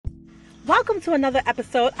Welcome to another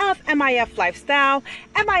episode of MIF Lifestyle.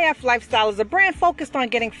 MIF Lifestyle is a brand focused on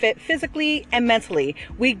getting fit physically and mentally.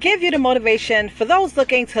 We give you the motivation for those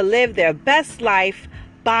looking to live their best life,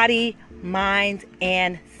 body, mind,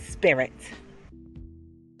 and spirit.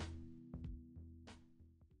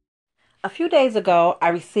 A few days ago, I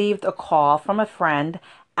received a call from a friend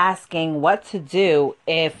asking what to do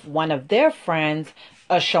if one of their friends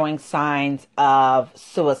are showing signs of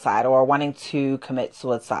suicide or wanting to commit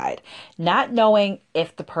suicide. Not knowing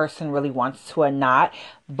if the person really wants to or not,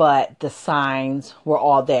 but the signs were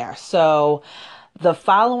all there. So the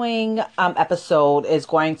following episode is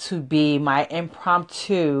going to be my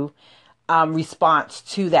impromptu response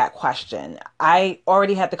to that question. I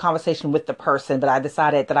already had the conversation with the person, but I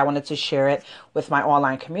decided that I wanted to share it with my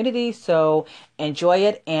online community. So enjoy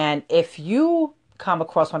it. And if you come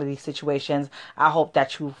across one of these situations, I hope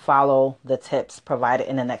that you follow the tips provided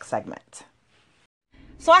in the next segment.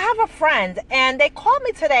 So I have a friend, and they called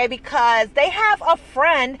me today because they have a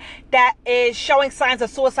friend that is showing signs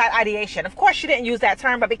of suicide ideation. Of course, she didn't use that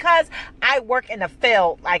term, but because I work in the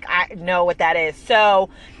field, I know what that is.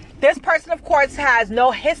 So this person, of course, has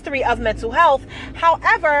no history of mental health.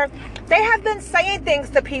 However, they have been saying things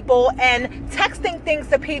to people and texting things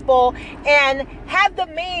to people and have the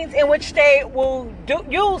means in which they will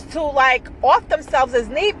use to off themselves as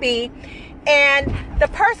need be. And the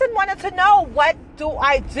person wanted to know, what do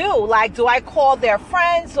I do? Do I call their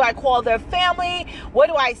friends? Do I call their family? What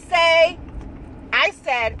do I say? I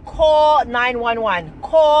said, call 911.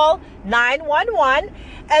 Call 911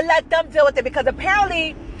 and let them deal with it, because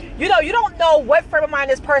apparently, you don't know what frame of mind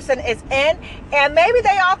this person is in, and maybe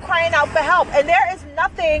they are crying out for help, and there is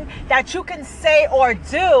nothing that you can say or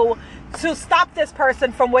do to stop this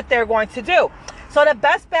person from what they're going to do. So the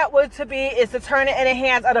best bet is to turn it in the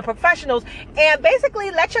hands of the professionals and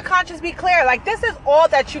basically let your conscience be clear. This is all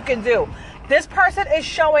that you can do. This person is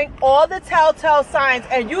showing all the telltale signs,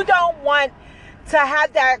 and you don't want to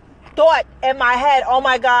have that thought in my head, oh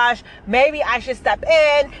my gosh, maybe I should step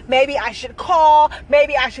in, maybe I should call,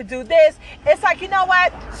 maybe I should do this. It's you know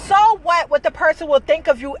what? So what the person will think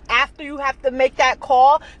of you after you have to make that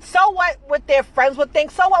call? So what their friends would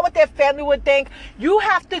think? So what their family would think? You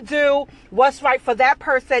have to do what's right for that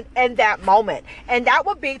person in that moment. And that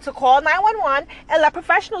would be to call 911 and let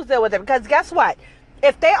professionals deal with it. Because guess what?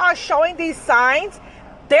 If they are showing these signs,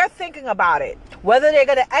 they're thinking about it. Whether they're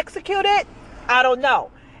going to execute it, I don't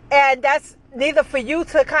know. And that's neither for you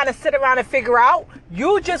to kind of sit around and figure out.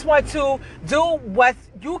 You just want to do what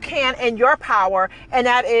you can in your power, and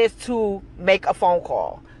that is to make a phone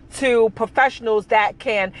call to professionals that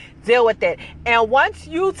can deal with it. And once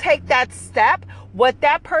you take that step, what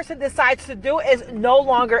that person decides to do is no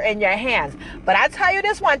longer in your hands. But I tell you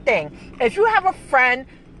this one thing. If you have a friend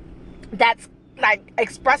that's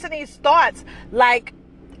expressing these thoughts,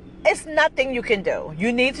 it's nothing you can do.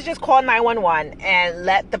 You need to just call 911 and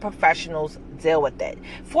let the professionals deal with it.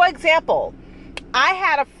 For example, I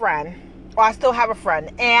had a friend, or I still have a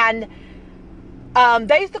friend, and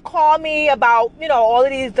they used to call me about, all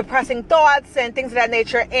of these depressing thoughts and things of that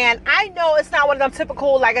nature. And I know it's not one of them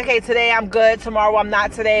typical, okay, today I'm good, tomorrow I'm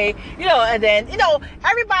not today, and then,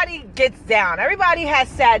 everybody gets down. Everybody has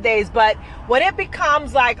sad days. But when it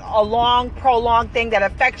becomes a long, prolonged thing that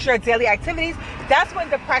affects your daily activities, that's when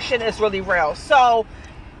depression is really real. So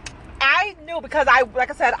I knew, because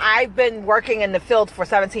I've been working in the field for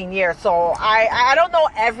 17 years. So I don't know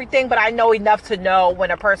everything, but I know enough to know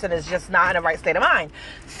when a person is just not in the right state of mind.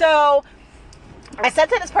 So I said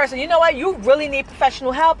to this person, you know what? You really need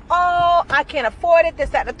professional help. Oh, I can't afford it, this,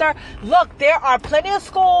 that, and the third. Look, there are plenty of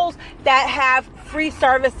schools that have free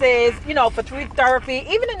services, for free therapy.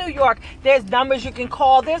 Even in New York, there's numbers you can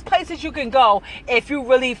call. There's places you can go if you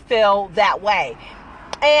really feel that way.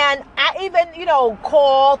 And I even,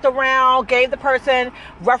 called around, gave the person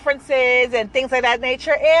references and things like that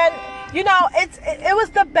nature. And, it was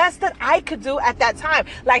the best that I could do at that time.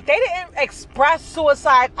 They didn't express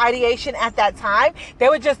suicide ideation at that time. They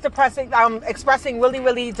were just expressing really,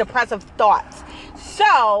 really depressive thoughts.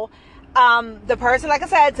 So, the person, like I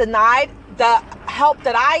said, denied the help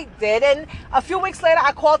that I did. And a few weeks later,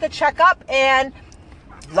 I called to check up, and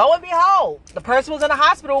lo and behold, the person was in the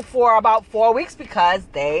hospital for about 4 weeks because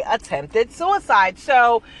they attempted suicide.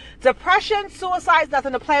 So depression, suicide is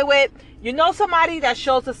nothing to play with. Somebody that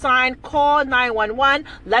shows a sign, call 911,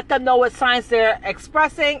 let them know what signs they're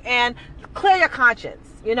expressing, and clear your conscience.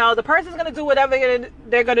 The person's going to do whatever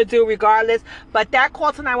they're going to do regardless, but that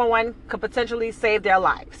call to 911 could potentially save their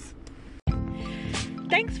lives.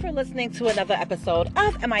 Thanks for listening to another episode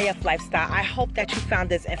of MIF Lifestyle. I hope that you found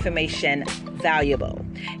this information valuable.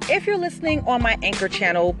 If you're listening on my Anchor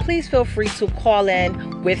channel, please feel free to call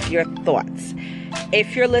in with your thoughts.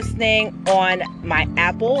 If you're listening on my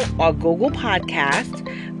Apple or Google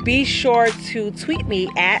podcast, be sure to tweet me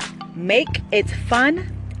at Make It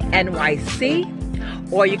Fun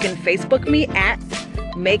NYC, or you can Facebook me at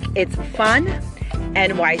Make It Fun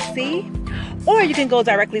NYC, or you can go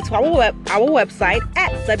directly to our website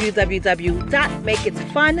at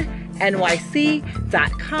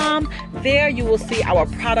www.makeitfunnyc.com. There you will see our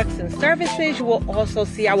products and services. You will also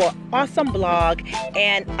see our awesome blog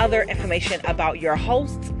and other information about your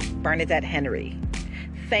host, Bernadette Henry.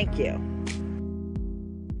 Thank you.